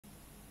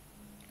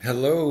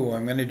Hello,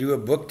 I'm going to do a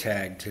book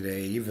tag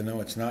today, even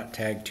though it's not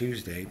Tag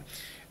Tuesday,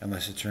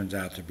 unless it turns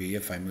out to be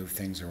if I move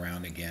things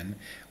around again.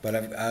 But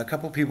a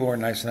couple people were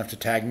nice enough to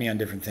tag me on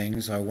different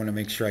things, so I want to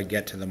make sure I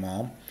get to them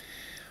all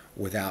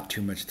without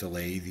too much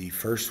delay. The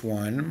first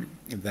one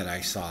that I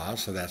saw,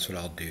 so that's what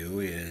I'll do,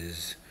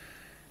 is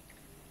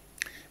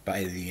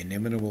by the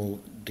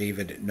inimitable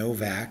David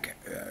Novak,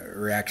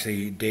 or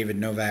actually, David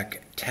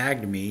Novak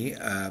tagged me.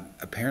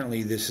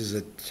 Apparently, this is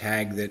a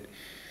tag that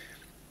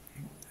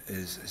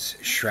is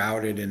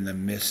shrouded in the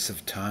mists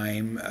of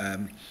time,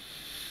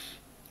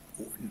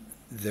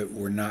 that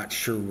we're not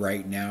sure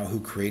right now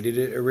who created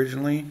it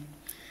originally.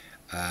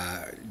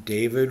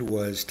 David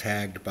was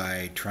tagged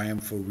by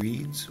Triumphal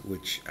Reads,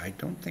 which I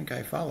don't think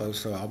I follow,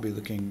 so I'll be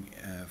looking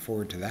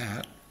forward to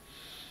that,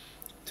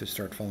 to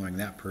start following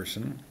that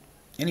person.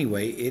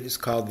 Anyway, it is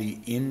called the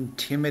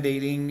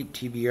Intimidating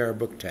TBR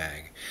Book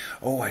Tag.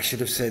 Oh, I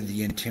should have said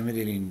the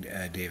Intimidating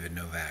David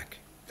Novak.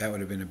 That would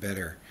have been a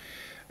better.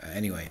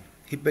 Anyway,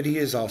 but he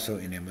is also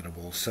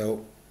inimitable.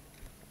 So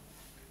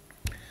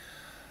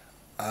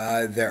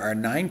there are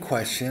 9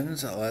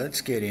 questions. Let's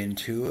get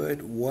into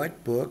it.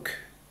 What book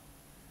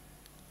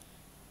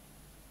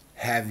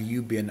have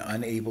you been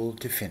unable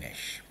to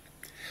finish?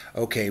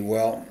 Okay,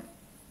 well,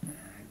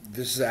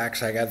 this is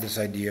actually, I got this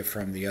idea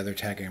from the other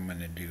tag I'm going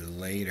to do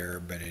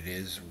later, but it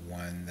is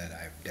one that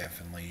I've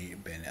definitely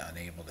been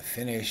unable to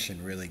finish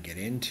and really get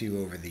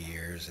into over the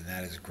years, and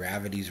that is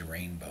Gravity's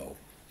Rainbow.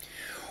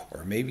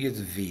 Or maybe it's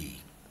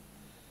V.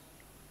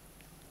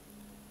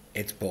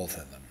 It's both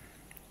of them.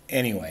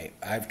 Anyway,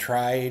 I've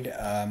tried.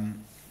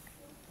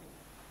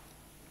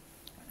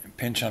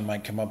 Pynchon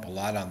might come up a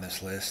lot on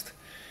this list.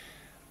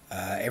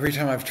 Every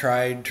time I've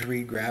tried to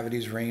read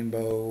Gravity's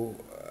Rainbow,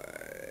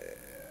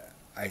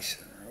 I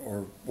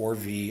or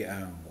V,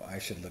 I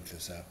should look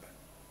this up.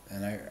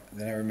 And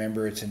then I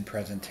remember it's in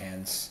present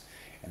tense,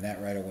 and that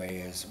right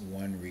away is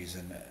one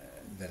reason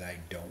that I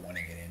don't want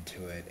to get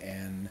into it.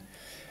 And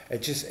it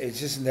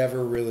just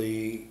never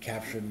really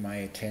captured my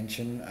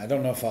attention. I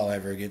don't know if I'll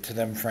ever get to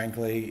them,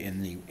 frankly,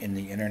 in the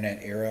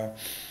internet era.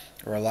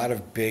 There were a lot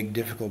of big,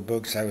 difficult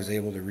books I was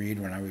able to read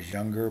when I was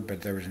younger,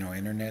 but there was no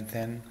internet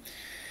then.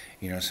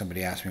 You know,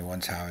 somebody asked me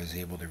once how I was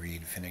able to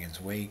read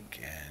Finnegan's Wake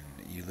and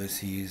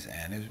Ulysses,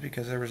 and it was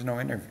because there was no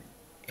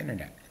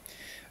internet.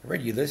 I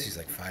read Ulysses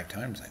like 5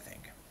 times, I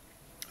think.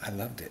 I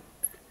loved it.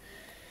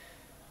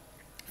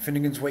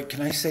 Finnegan's Wake,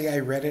 can I say I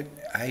read it?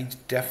 I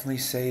definitely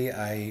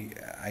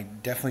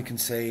can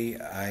say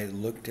I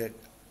looked at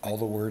all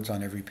the words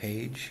on every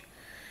page.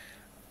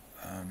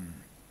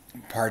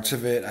 Parts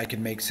of it I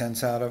can make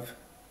sense out of.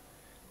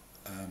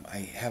 I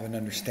have an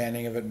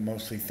understanding of it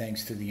mostly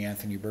thanks to the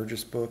Anthony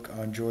Burgess book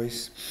on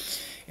Joyce.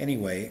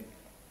 Anyway,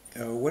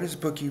 what is a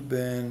book you've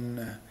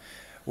been?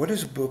 What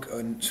is a book?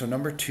 So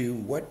number 2,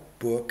 what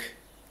book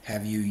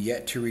have you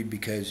yet to read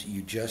because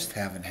you just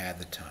haven't had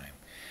the time?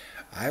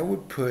 I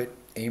would put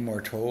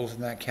Amor Towles in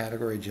that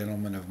category,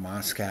 Gentleman of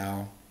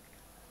Moscow.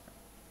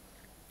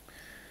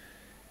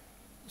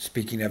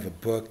 Speaking of a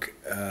book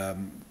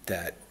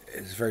that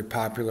is very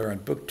popular on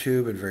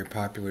BookTube and very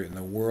popular in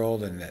the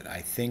world, and that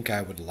I think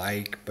I would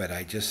like, but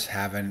I just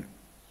haven't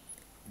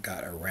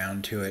got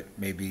around to it.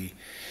 Maybe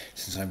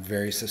since I'm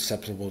very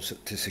susceptible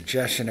to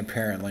suggestion,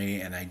 apparently,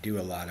 and I do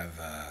a lot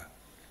of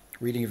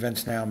reading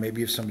events now.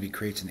 Maybe if somebody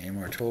creates an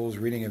Amor Towles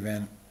reading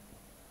event,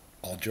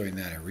 I'll join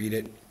that and read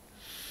it.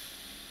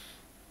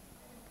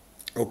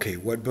 Okay,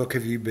 what book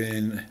have you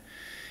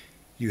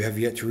have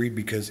yet to read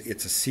because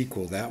it's a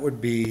sequel? That would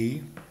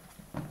be,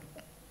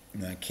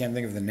 I can't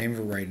think of the name of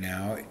it right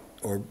now,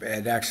 or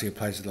it actually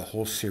applies to the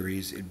whole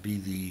series. It'd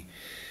be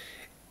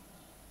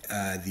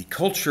the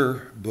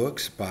Culture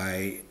books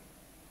by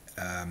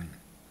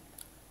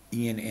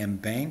Ian M.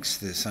 Banks,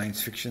 the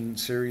science fiction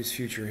series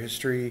Future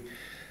History.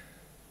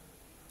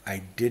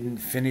 I didn't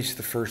finish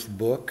the first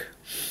book.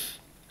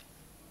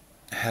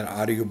 I had an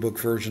audiobook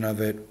version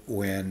of it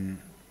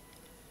when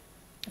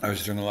I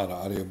was doing a lot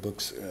of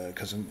audiobooks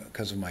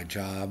because of my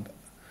job.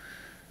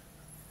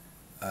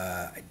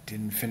 I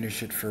didn't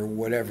finish it for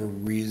whatever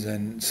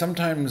reason.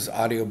 Sometimes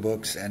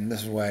audiobooks, and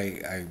this is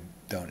why I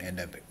don't end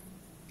up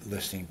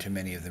listening to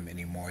many of them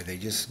anymore, they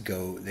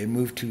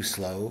move too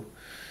slow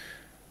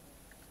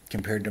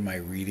compared to my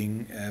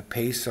reading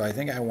pace. So I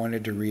think I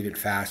wanted to read it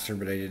faster,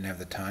 but I didn't have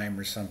the time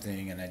or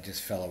something, and I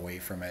just fell away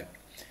from it.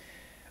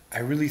 I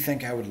really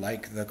think I would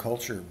like the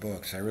Culture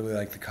books. I really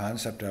like the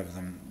concept of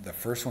them. The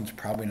first one's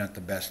probably not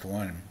the best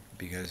one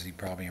because he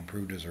probably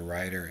improved as a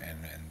writer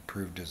and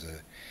improved as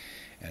a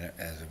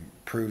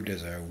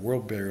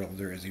world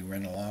builder as he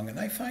went along.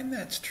 And I find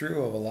that's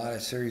true of a lot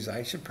of series.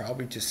 I should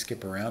probably just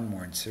skip around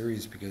more in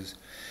series because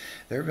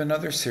there have been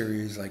other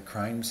series like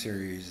crime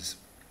series,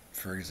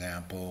 for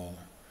example,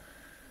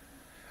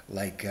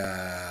 like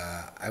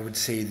I would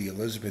say the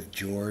Elizabeth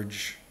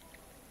George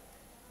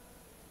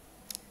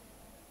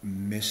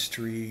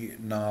mystery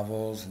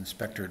novels,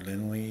 Inspector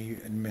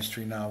Lynley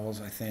mystery novels,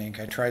 I think.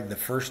 I tried the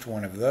first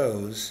one of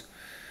those.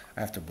 I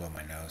have to blow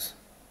my nose.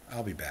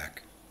 I'll be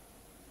back.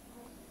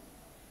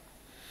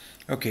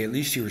 Okay, at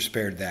least you were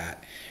spared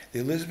that. The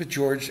Elizabeth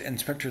George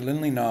Inspector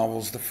Lindley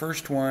novels, the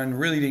first one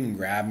really didn't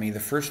grab me.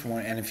 The first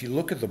one, and if you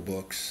look at the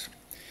books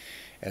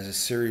as a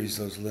series,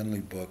 those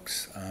Lindley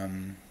books,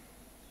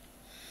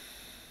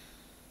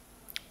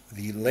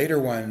 the later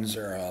ones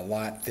are a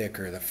lot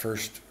thicker. The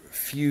first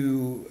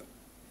few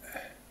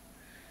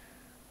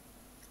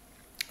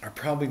are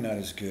probably not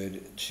as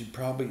good. She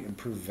probably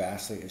improved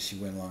vastly as she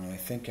went along, and I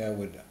think I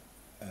would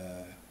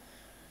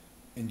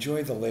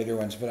enjoy the later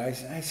ones, but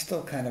I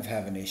still kind of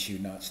have an issue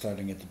not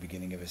starting at the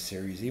beginning of a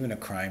series, even a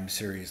crime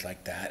series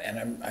like that,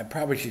 and I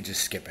probably should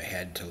just skip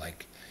ahead to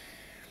like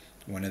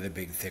one of the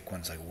big thick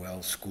ones like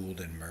Well Schooled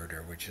in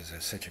Murder, which is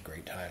such a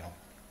great title.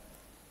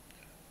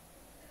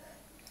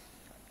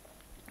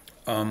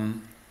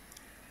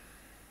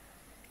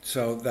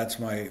 So that's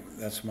my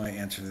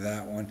answer to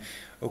that one.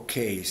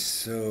 Okay,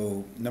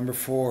 so number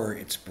 4,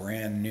 it's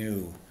brand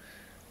new.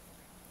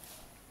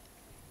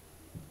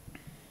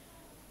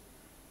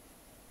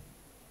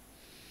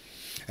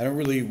 I don't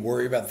really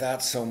worry about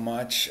that so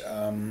much.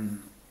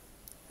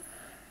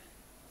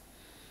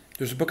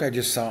 There's a book I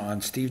just saw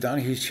on Steve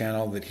Donahue's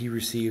channel that he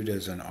received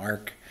as an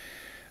ARC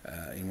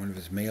in one of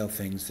his mail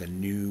things, the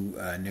new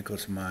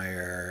Nicholas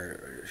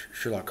Meyer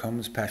Sherlock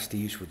Holmes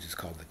pastiche, which is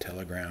called The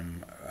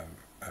Telegram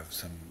of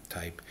some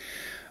type.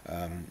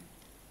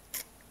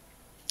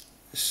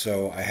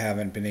 So I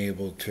haven't been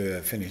able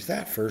to finish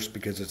that first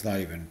because it's not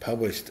even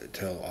published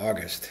till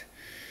August.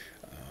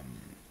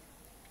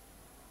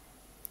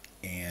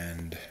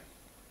 And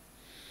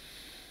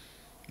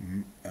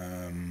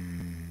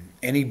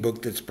any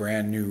book that's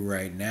brand new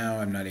right now,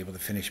 I'm not able to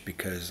finish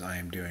because I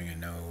am doing a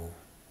no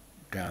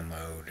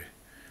download,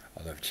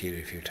 although I've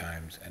cheated a few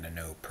times, and a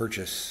no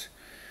purchase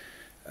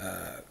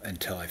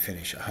until I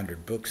finish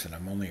 100 books, and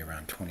I'm only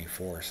around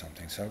 24 or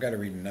something. So I've got to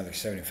read another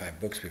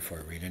 75 books before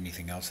I read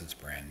anything else that's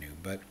brand new.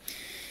 But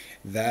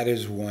that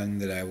is one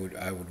that I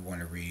would want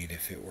to read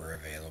if it were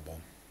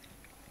available.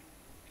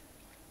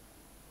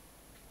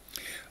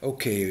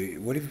 Okay,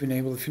 what have you been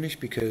able to finish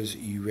because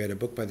you read a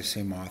book by the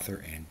same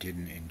author and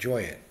didn't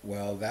enjoy it?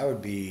 Well, that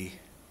would be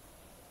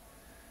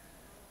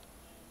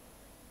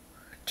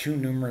too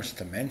numerous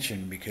to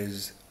mention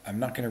because I'm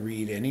not going to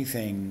read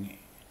anything.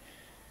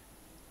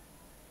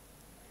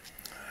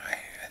 I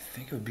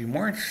think it would be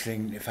more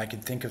interesting if I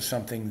could think of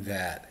something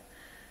that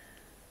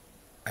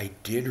I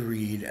did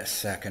read a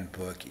second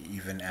book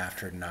even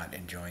after not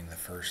enjoying the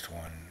first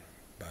one,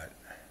 but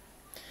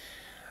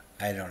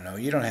I don't know.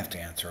 You don't have to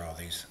answer all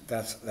these.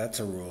 That's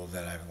a rule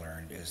that I've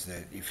learned, is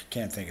that if you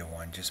can't think of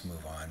one, just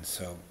move on.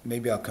 So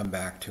maybe I'll come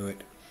back to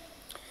it.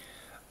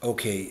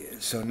 Okay,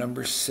 so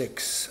number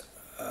 6,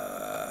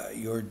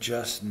 you're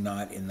just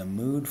not in the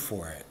mood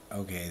for it.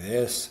 Okay,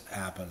 this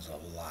happens a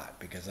lot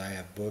because I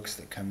have books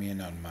that come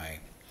in on my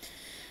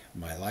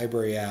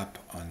library app,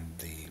 on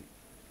the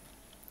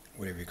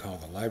whatever you call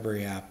the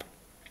library app,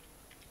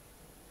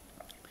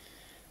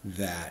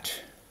 that,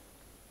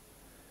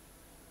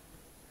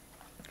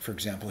 for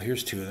example,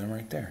 here's 2 of them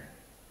right there.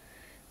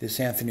 This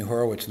Anthony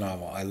Horowitz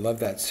novel, I love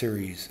that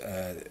series.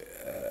 I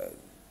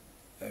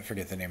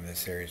forget the name of the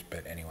series,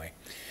 but anyway.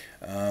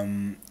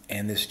 And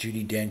this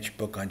Judi Dench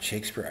book on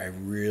Shakespeare, I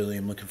really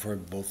am looking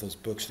forward to both those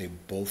books. They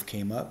both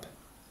came up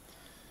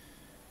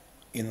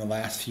in the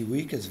last few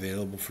weeks. It's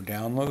available for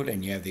download,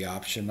 and you have the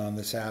option on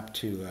this app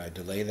to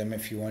delay them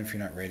if you want, if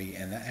you're not ready.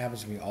 And that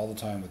happens to me all the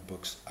time with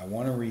books I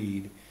want to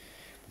read,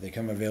 but they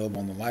come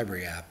available on the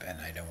library app, and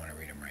I don't want to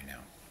read them right now.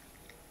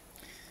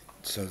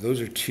 So those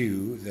are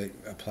 2 that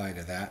apply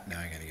to that. Now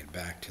I got to get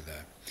back to the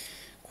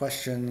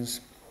questions.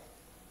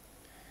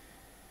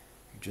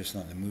 You're just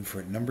not in the mood for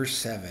it. Number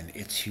 7,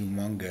 it's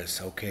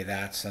humongous. Okay,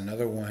 that's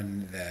another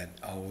one that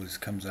always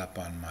comes up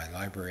on my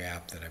library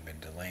app that I've been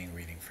delaying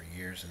reading for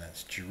years, and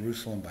that's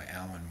Jerusalem by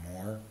Alan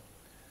Moore,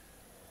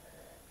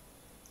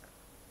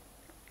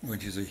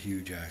 which is a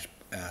huge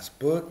ass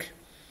book.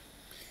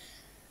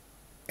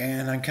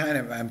 And I'm kind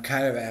of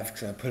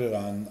after I put it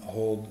on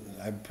hold.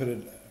 I put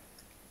it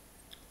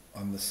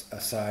on the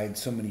aside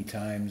so many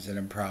times that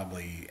I'm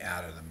probably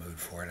out of the mood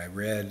for it. I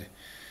read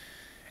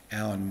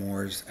Alan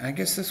Moore's, I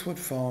guess this would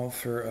fall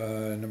for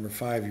number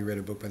 5, you read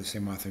a book by the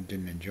same author and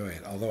didn't enjoy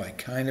it, although I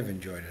kind of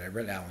enjoyed it. I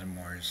read Alan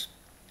Moore's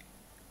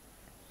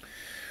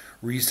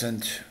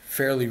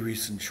fairly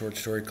recent short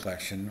story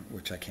collection,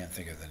 which I can't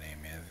think of the name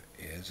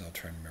of, is. I'll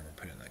try and remember,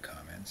 put it in the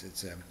comments.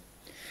 It's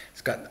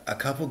got a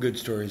couple good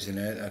stories in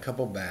it, a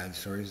couple bad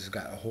stories. It's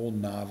got a whole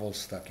novel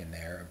stuck in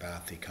there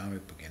about the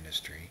comic book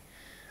industry.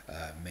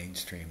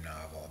 Mainstream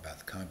novel about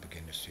the comic book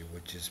industry,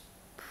 which is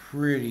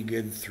pretty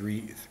good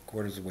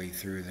 3/4 of the way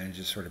through, then it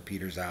just sort of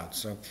peters out.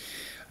 So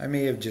I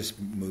may have just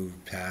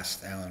moved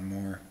past Alan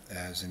Moore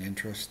as an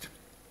interest.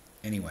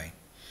 Anyway,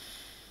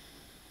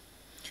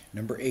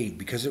 number 8,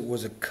 because it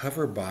was a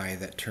cover buy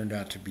that turned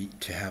out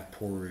to have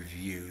poor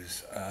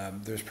reviews.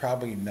 There's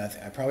probably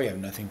nothing. I probably have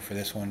nothing for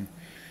this one.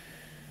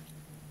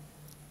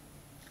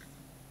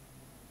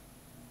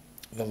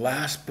 The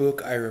last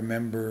book I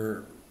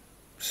remember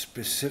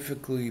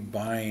specifically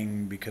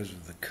buying because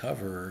of the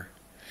cover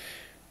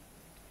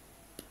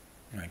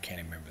I can't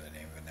even remember the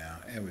name of it now.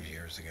 It was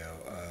years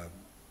ago.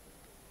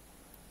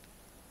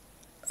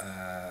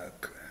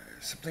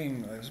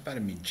 Something, it was about a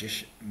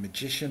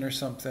magician or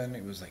something.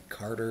 It was like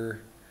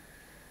Carter.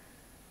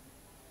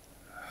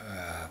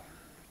 Uh,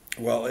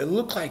 well, it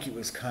looked like it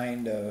was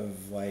kind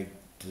of like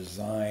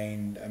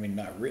designed, I mean,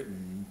 not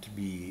written to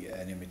be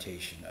an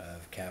imitation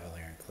of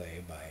Cavalier and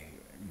Clay by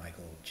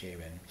Michael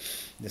Chabon.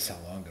 This is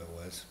how long ago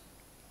it was.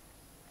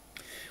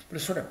 But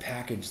it's sort of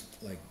packaged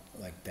like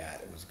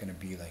that. It was going to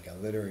be like a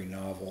literary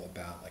novel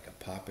about like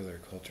a popular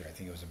culture. I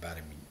think it was about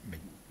a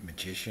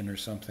magician or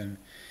something.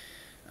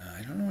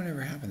 I don't know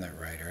whatever happened to that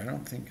writer. I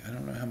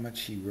don't know how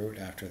much he wrote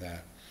after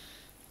that.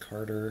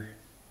 Carter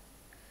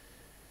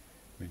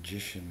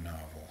magician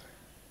novel.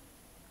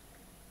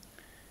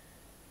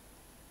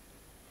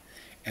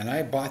 And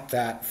I bought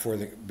that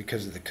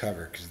because of the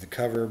cover, because the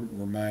cover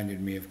reminded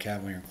me of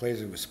Cavalier and Clay.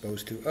 It was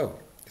supposed to. Oh,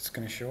 it's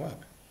going to show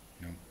up.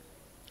 No,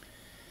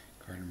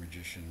 Carter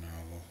magician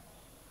novel.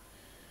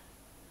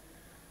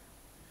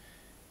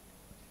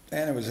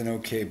 And it was an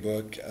okay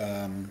book.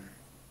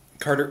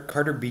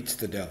 Carter Beats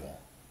the Devil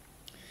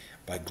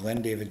by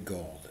Glenn David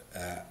Gould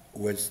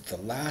was the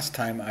last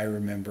time I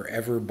remember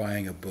ever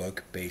buying a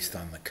book based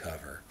on the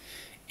cover,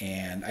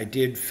 and I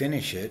did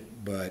finish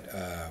it, but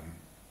I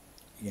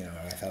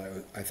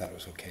thought it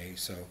was okay.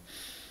 So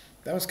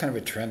that was kind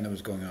of a trend that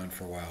was going on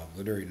for a while.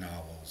 Literary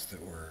novels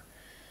that were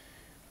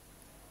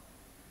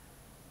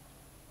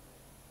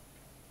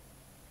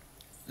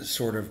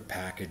sort of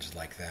packaged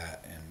like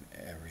that and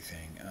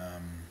everything.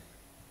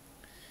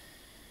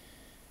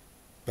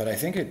 But I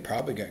think it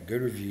probably got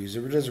good reviews.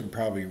 It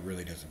probably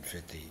really doesn't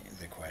fit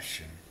the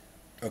question.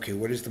 Okay,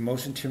 what is the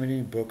most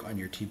intimidating book on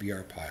your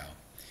TBR pile?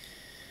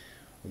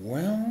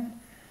 Well,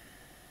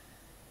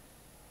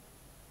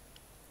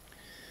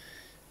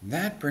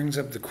 that brings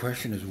up the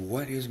question is,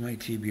 what is my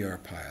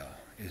TBR pile?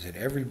 Is it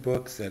every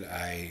book that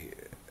I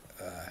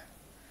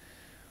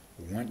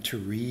want to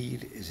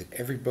read? Is it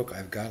every book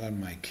I've got on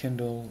my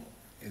Kindle?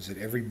 Is it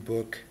every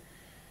book...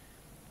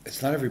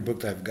 It's not every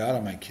book that I've got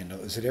on my Kindle.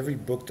 Is it every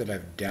book that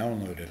I've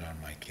downloaded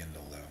on my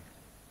Kindle, though?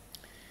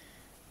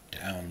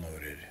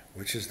 Downloaded.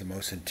 Which is the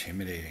most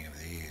intimidating of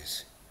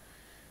these?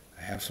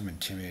 I have some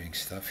intimidating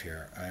stuff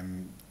here.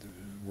 I'm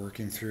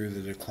working through The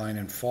Decline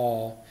and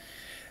Fall.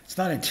 It's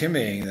not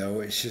intimidating,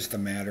 though. It's just a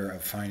matter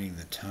of finding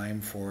the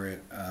time for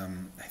it. I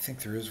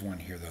think there is one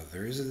here, though.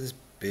 There is this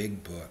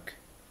big book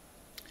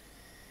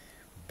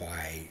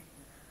by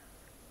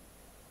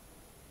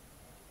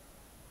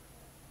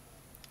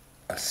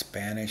a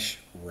Spanish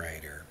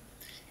writer,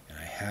 and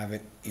I have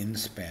it in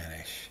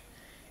Spanish,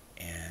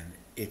 and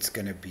it's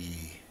going to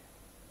be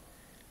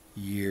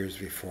years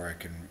before I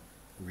can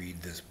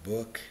read this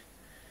book.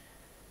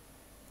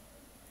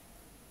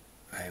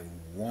 I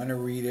want to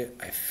read it.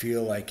 I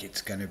feel like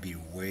it's going to be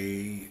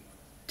way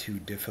too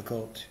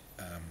difficult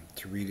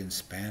to read in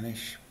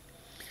Spanish.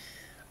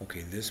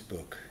 Okay, this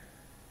book.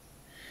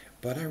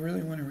 But I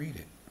really want to read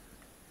it.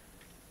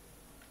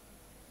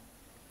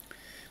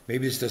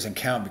 Maybe this doesn't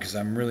count because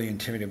I'm really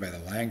intimidated by the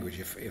language.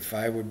 If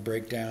I would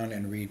break down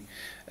and read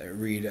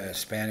a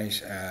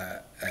Spanish,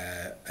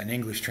 an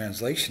English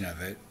translation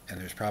of it,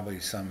 and there's probably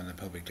some in the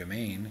public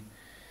domain,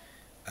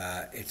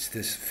 it's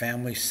this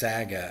family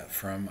saga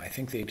from, I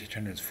think, the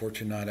 1800s,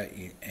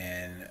 Fortunata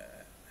and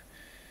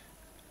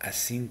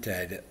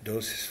Jacinta,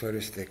 dos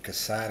historias de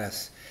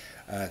casadas.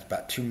 It's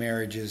about two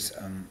marriages.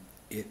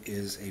 It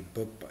is a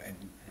book by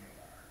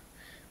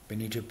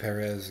Benito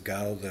Perez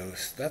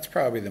Galdós. That's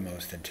probably the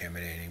most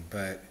intimidating,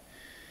 but,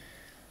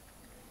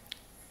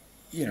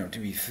 to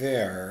be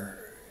fair,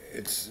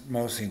 it's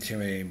mostly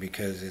intimidating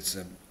because it's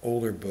an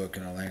older book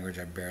in a language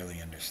I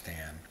barely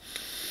understand.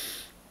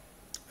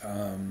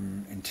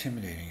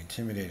 Intimidating.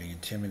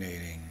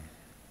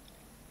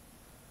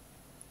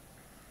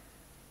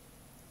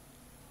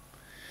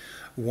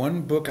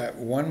 One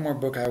more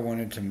book I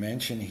wanted to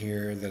mention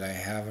here that I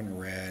haven't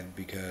read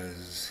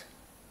because,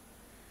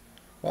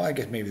 well, I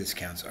guess maybe this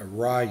counts. A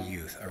Raw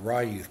Youth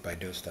by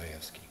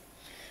Dostoevsky,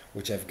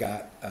 which I've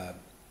got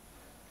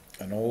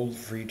an old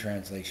free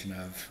translation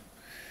of.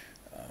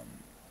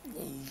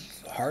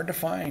 Hard to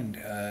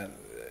find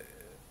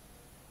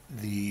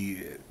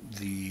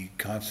the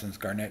Constance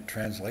Garnett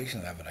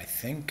translation of it. I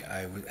think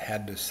I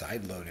had to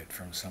sideload it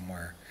from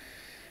somewhere.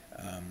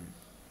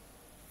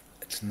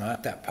 It's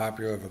not that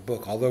popular of a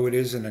book, although it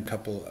is in a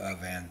couple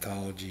of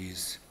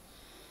anthologies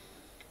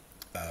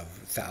of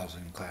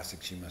 1,000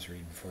 classics you must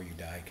read before you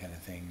die kind of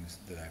things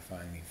that I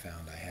finally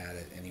found. I had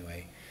it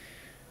anyway.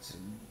 So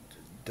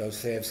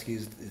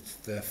Dostoevsky's,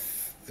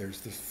 there's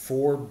the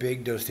four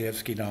big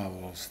Dostoevsky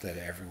novels that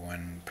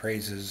everyone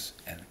praises,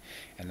 and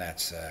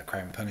that's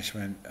Crime and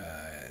Punishment,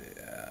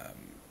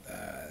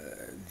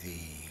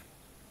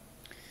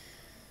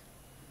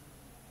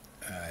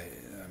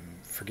 I'm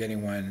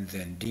forgetting one,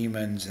 then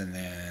Demons, and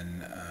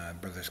then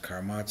Brothers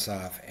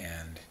Karamazov,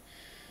 and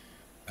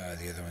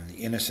the other one, The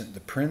Innocent,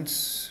 The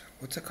Prince,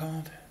 what's it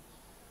called?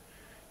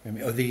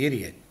 Oh, The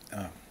Idiot.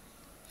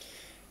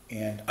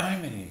 And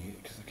I'm an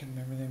idiot because I couldn't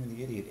remember the name of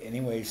the idiot.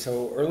 Anyway,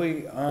 so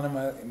early on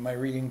in my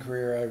reading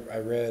career, I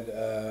read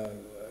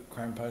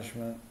Crime and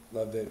Punishment,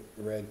 loved it.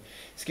 Read,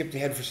 skipped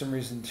ahead for some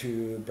reason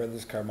to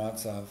Brothers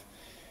Karamazov.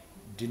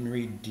 Didn't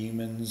read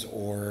Demons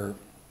or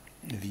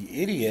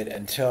The Idiot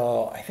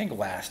until I think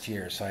last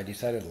year. So I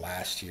decided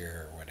last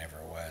year or whatever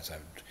it was,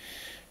 I'd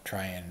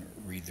try and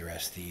read the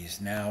rest of these.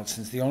 Now,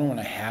 since the only one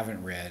I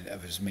haven't read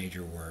of his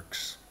major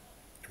works,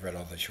 I've read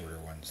all the shorter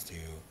ones too,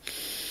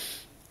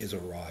 is A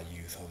Raw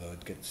Youth, although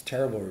it gets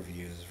terrible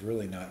reviews. It's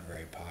really not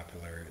very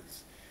popular.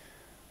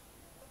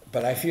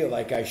 But I feel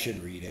like I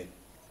should read it,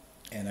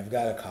 and I've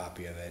got a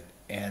copy of it.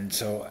 And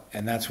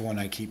that's one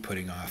I keep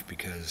putting off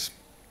because,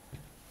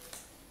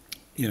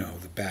 you know,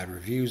 the bad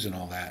reviews and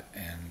all that,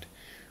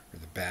 or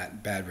the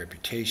bad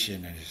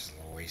reputation, and it's just a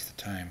little waste of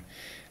time.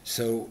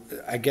 So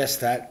I guess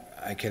that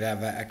I could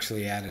have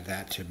actually added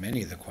that to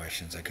many of the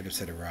questions. I could have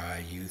said A Raw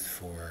Youth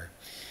for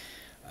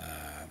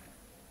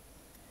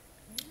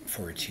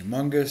its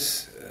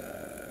humongous.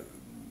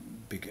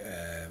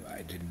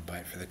 I didn't buy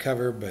it for the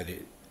cover, but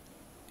it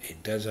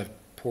does have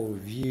poor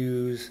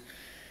reviews.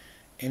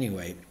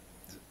 Anyway,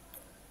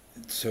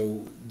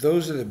 so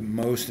those are the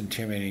most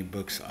intimidating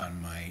books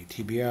on my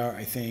TBR,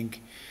 I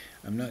think.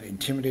 I'm not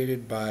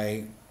intimidated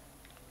by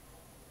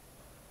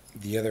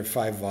the other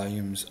 5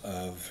 volumes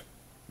of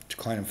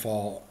Decline and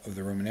Fall of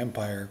the Roman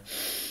Empire,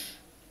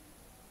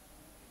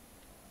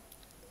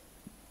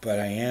 but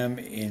I am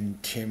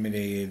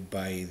intimidated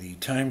by the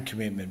time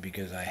commitment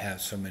because I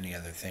have so many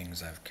other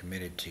things I've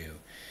committed to,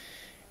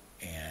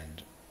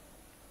 and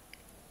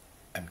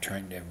I'm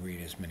trying to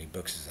read as many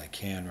books as I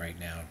can right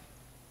now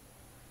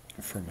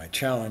for my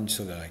challenge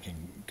so that I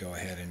can go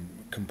ahead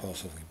and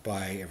compulsively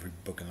buy every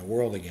book in the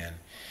world again.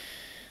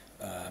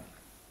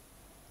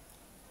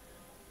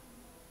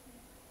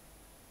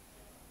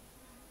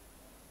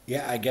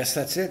 Yeah, I guess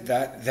that's it.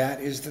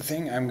 That is the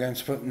thing. I'm going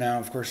to put now,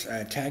 of course,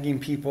 tagging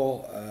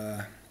people.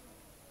 I'm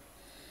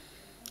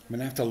going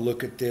to have to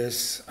look at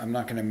this. I'm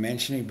not going to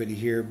mention anybody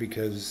here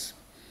because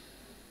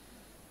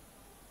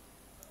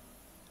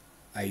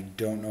I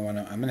don't know. I'm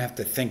going to have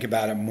to think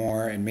about it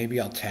more, and maybe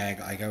I'll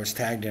tag, like I was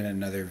tagged in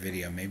another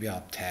video. Maybe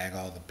I'll tag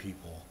all the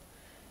people.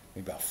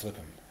 Maybe I'll flip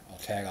them. I'll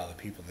tag all the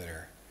people that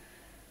are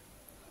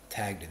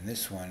tagged in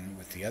this one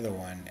with the other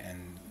one,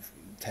 and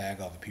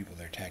tag all the people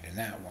that are tagged in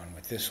that one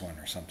with this one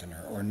or something,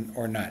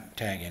 or not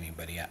tag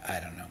anybody. I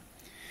don't know.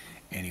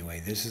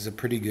 Anyway, this is a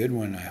pretty good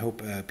one. I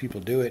hope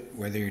people do it.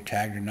 Whether you're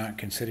tagged or not,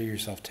 consider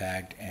yourself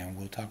tagged, and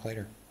we'll talk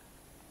later.